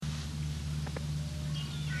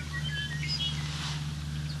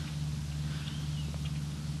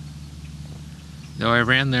Though I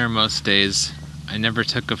ran there most days, I never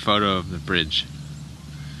took a photo of the bridge.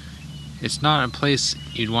 It's not a place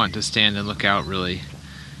you'd want to stand and look out, really.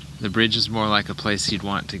 The bridge is more like a place you'd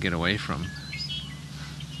want to get away from.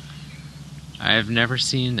 I have never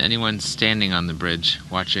seen anyone standing on the bridge,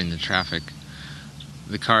 watching the traffic.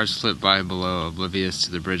 The cars flit by below, oblivious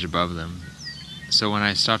to the bridge above them. So when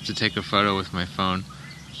I stopped to take a photo with my phone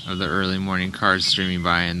of the early morning cars streaming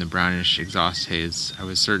by in the brownish exhaust haze, I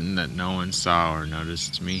was certain that no one saw or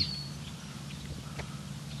noticed me.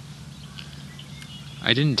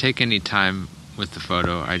 I didn't take any time with the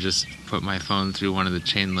photo. I just put my phone through one of the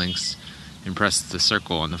chain links and pressed the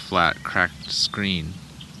circle on the flat, cracked screen.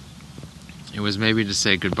 It was maybe to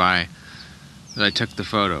say goodbye that I took the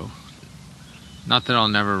photo. Not that I'll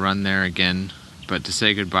never run there again, but to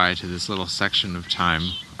say goodbye to this little section of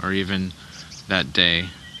time, or even that day,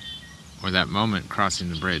 or that moment crossing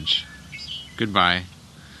the bridge. Goodbye,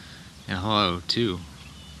 and hello, too.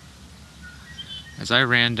 As I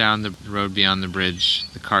ran down the road beyond the bridge,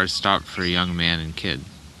 the cars stopped for a young man and kid.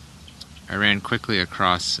 I ran quickly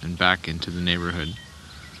across and back into the neighborhood.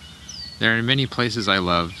 There are many places I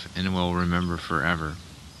love and will remember forever.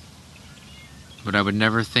 But I would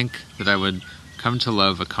never think that I would come to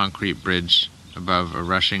love a concrete bridge above a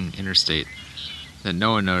rushing interstate that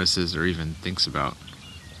no one notices or even thinks about.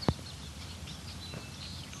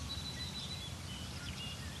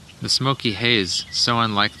 The smoky haze, so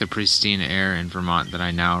unlike the pristine air in Vermont that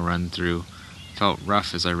I now run through, felt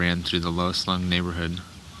rough as I ran through the low-slung neighborhood.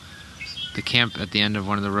 The camp at the end of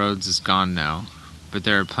one of the roads is gone now, but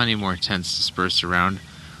there are plenty more tents dispersed around,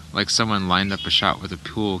 like someone lined up a shot with a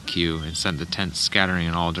pool cue and sent the tents scattering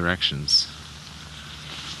in all directions.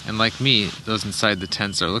 And like me, those inside the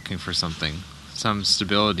tents are looking for something, some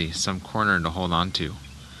stability, some corner to hold on to.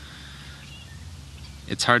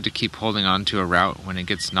 It's hard to keep holding on to a route when it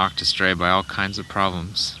gets knocked astray by all kinds of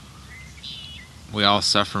problems. We all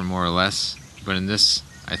suffer more or less, but in this,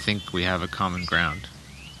 I think we have a common ground.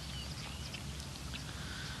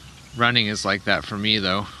 Running is like that for me,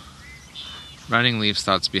 though. Running leaves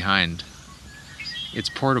thoughts behind. It's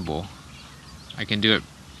portable. I can do it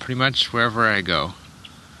pretty much wherever I go.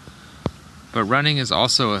 But running is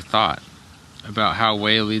also a thought about how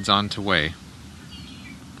way leads on to way.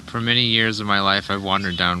 For many years of my life, I've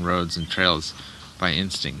wandered down roads and trails by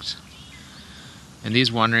instinct. And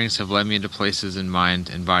these wanderings have led me to places in mind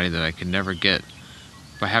and body that I could never get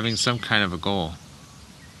by having some kind of a goal.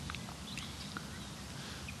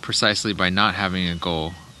 Precisely by not having a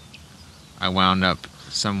goal, I wound up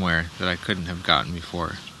somewhere that I couldn't have gotten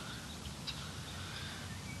before.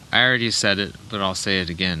 I already said it, but I'll say it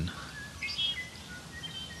again.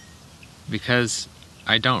 Because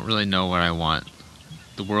I don't really know what I want,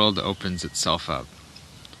 the world opens itself up.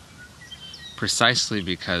 Precisely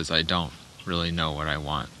because I don't really know what I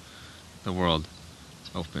want, the world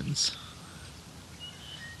opens.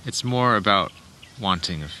 It's more about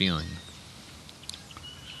wanting a feeling.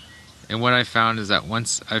 And what I found is that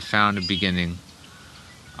once I've found a beginning,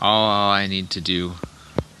 all I need to do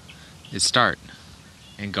is start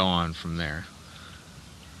and go on from there.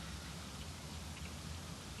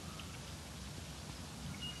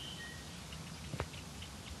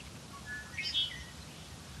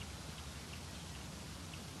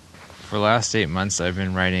 For the last 8 months, I've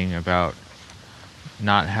been writing about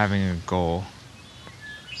not having a goal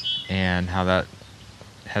and how that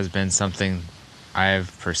has been something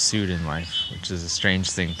I've pursued in life, which is a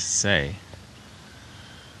strange thing to say,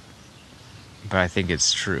 but I think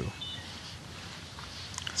it's true.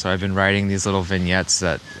 So I've been writing these little vignettes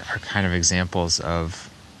that are kind of examples of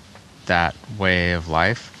that way of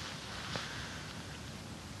life,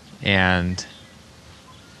 and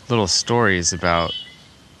little stories about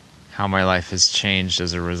how my life has changed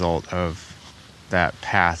as a result of that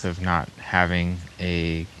path of not having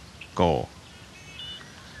a goal.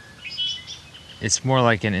 It's more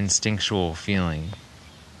like an instinctual feeling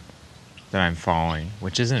that I'm following,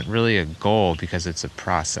 which isn't really a goal because it's a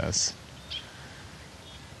process.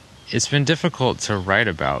 It's been difficult to write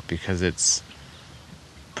about because it's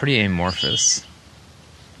pretty amorphous.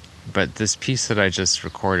 But this piece that I just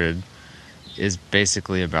recorded is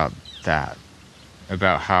basically about that,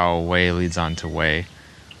 about how way leads on to way.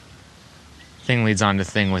 Thing leads on to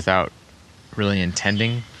thing without really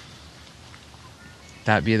intending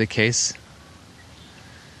that be the case.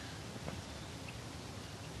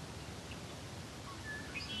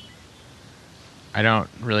 I don't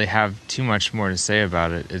really have too much more to say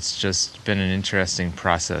about it. It's just been an interesting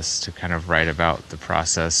process to kind of write about the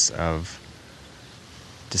process of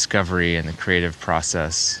discovery and the creative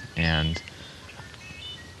process. And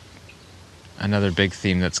another big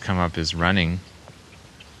theme that's come up is running.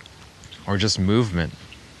 or just movement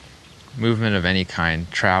of any kind,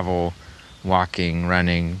 travel, walking,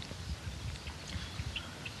 running,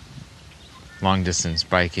 long distance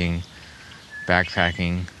biking,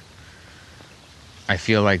 backpacking. I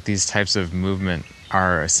feel like these types of movement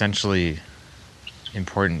are essentially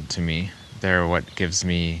important to me. They're what gives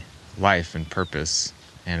me life and purpose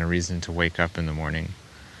and a reason to wake up in the morning.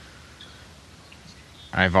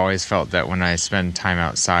 I've always felt that when I spend time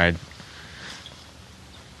outside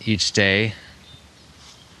each day,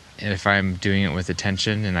 and if I'm doing it with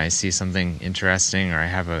attention and I see something interesting, or I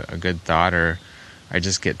have a good thought, or I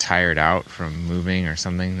just get tired out from moving or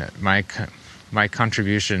something, that my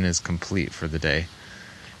contribution is complete for the day.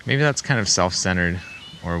 Maybe that's kind of self-centered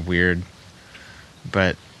or weird,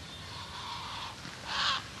 but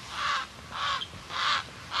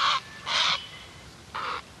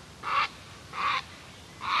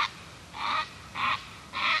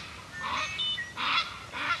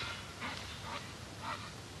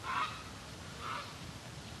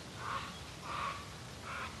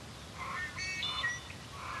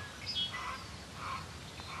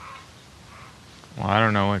well, I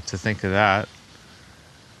don't know what to think of that.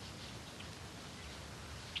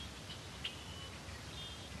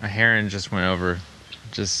 A heron just went over,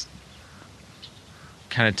 just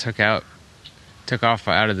kind of took off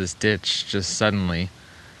out of this ditch just suddenly.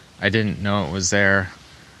 I didn't know it was there,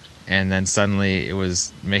 and then suddenly it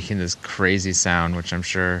was making this crazy sound, which I'm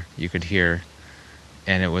sure you could hear,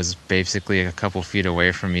 and it was basically a couple feet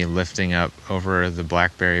away from me, lifting up over the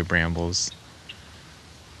blackberry brambles,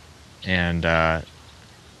 and then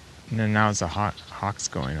now it's a hawk's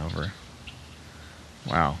going over.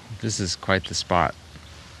 Wow, this is quite the spot.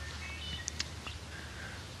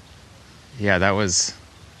 Yeah, that was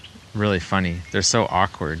really funny. They're so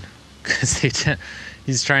awkward because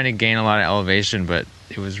he's trying to gain a lot of elevation, but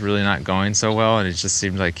it was really not going so well, and it just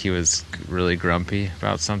seemed like he was really grumpy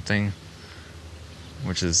about something,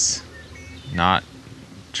 which is not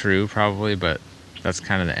true probably, but that's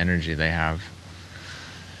kind of the energy they have.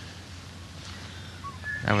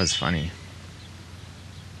 That was funny.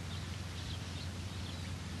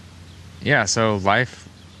 Yeah, so life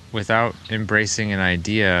without embracing an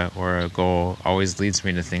idea or a goal always leads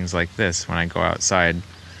me to things like this. When I go outside,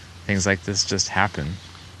 things like this just happen.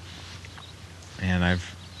 And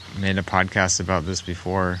I've made a podcast about this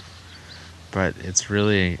before, but it's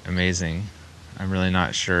really amazing. I'm really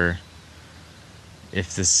not sure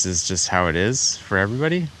if this is just how it is for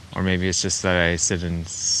everybody, or maybe it's just that I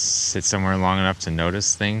sit somewhere long enough to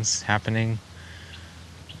notice things happening.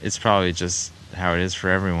 It's probably just how it is for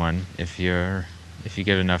everyone. If you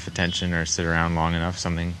give enough attention or sit around long enough,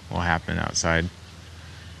 something will happen outside.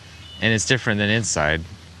 And it's different than inside,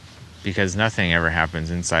 because nothing ever happens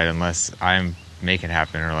inside unless I make it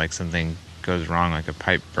happen, or like something goes wrong, like a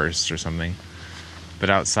pipe bursts or something. But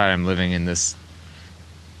outside, I'm living in this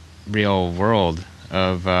real world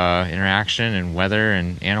of interaction and weather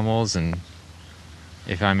and animals, and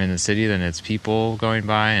if I'm in the city, then it's people going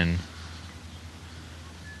by, and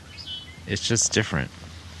it's just different.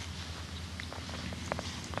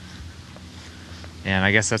 And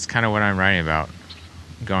I guess that's kind of what I'm writing about,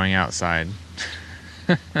 going outside.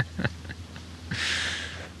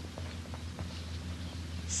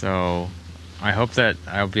 So I hope that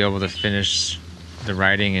I'll be able to finish the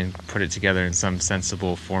writing and put it together in some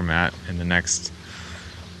sensible format in the next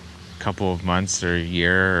couple of months or a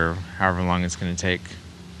year, or however long it's going to take.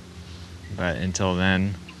 But until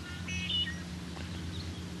then,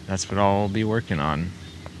 that's what I'll be working on.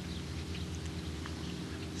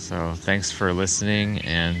 So thanks for listening,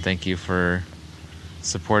 and thank you for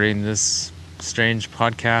supporting this strange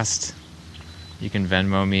podcast. You can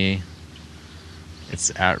Venmo me. It's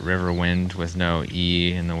at Riverwind with no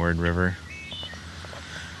E in the word river.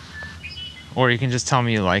 Or you can just tell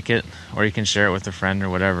me you like it, or you can share it with a friend or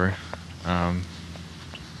whatever.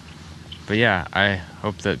 But yeah, I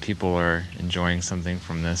hope that people are enjoying something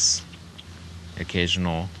from this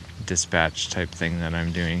occasional dispatch type thing that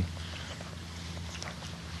I'm doing.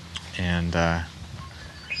 And I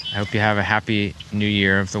hope you have a happy new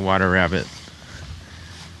year of the Water Rabbit.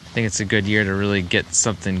 I think it's a good year to really get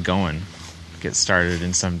something going, get started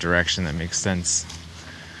in some direction that makes sense.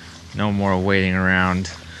 No more waiting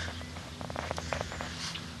around.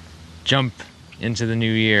 Jump into the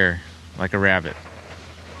new year like a rabbit.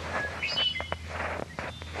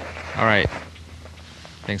 All right.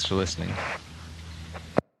 Thanks for listening.